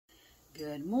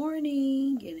Good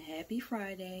morning and happy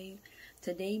Friday.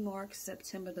 Today marks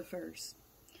September the 1st.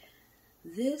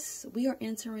 We are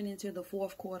entering into the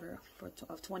fourth quarter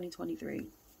of 2023.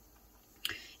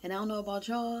 And I don't know about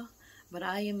y'all, but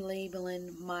I am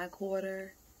labeling my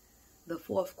quarter the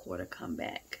fourth quarter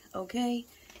comeback. Okay?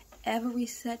 Every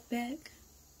setback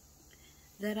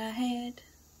that I had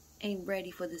ain't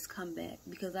ready for this comeback,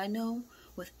 because I know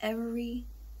with every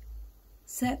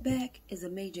setback is a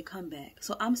major comeback.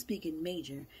 So I'm speaking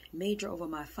major. Major over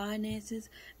my finances,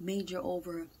 major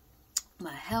over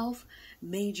my health,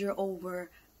 major over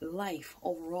life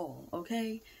overall,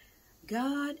 okay?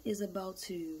 God is about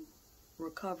to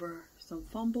recover some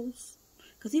fumbles,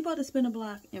 because He about to spin a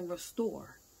block and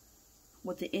restore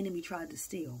what the enemy tried to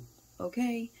steal,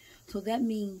 okay? So that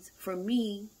means for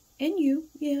me and you,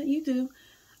 yeah, you do,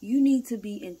 you need to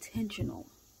be intentional,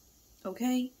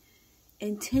 okay?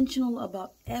 Intentional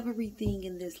about everything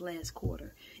in this last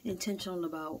quarter. Intentional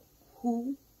about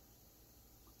who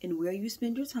and where you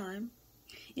spend your time.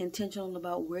 Intentional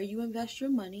about where you invest your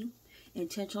money.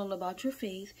 Intentional about your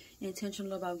faith.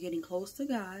 Intentional about getting close to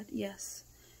God. Yes.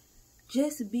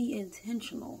 Just be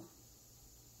intentional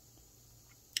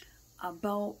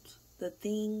about the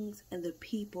things and the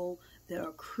people that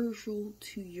are crucial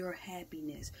to your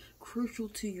happiness, crucial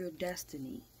to your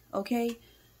destiny. Okay?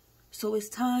 So it's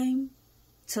time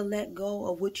to let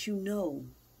go of what you know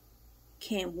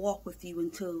can't walk with you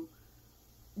until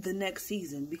the next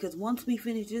season. Because once we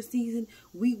finish this season,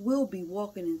 we will be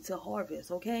walking into harvest,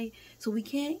 okay? So we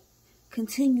can't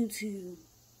continue to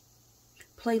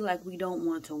play like we don't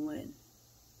want to win.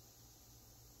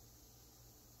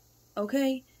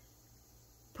 Okay?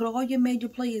 Put all your major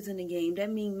players in the game. That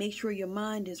means make sure your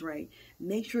mind is right.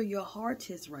 Make sure your heart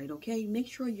is right, okay? Make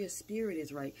sure your spirit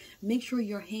is right. Make sure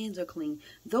your hands are clean.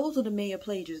 Those are the major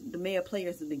players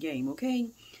in the game,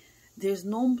 okay? There's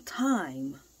no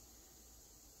time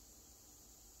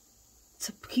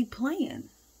to keep playing.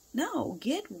 No,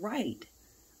 get right,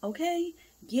 okay?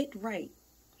 Get right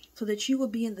so that you will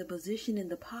be in the position and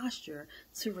the posture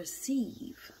to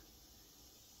receive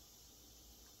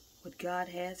what God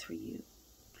has for you.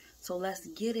 So let's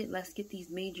get it. Let's get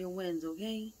these major wins,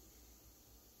 okay?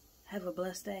 Have a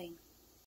blessed day.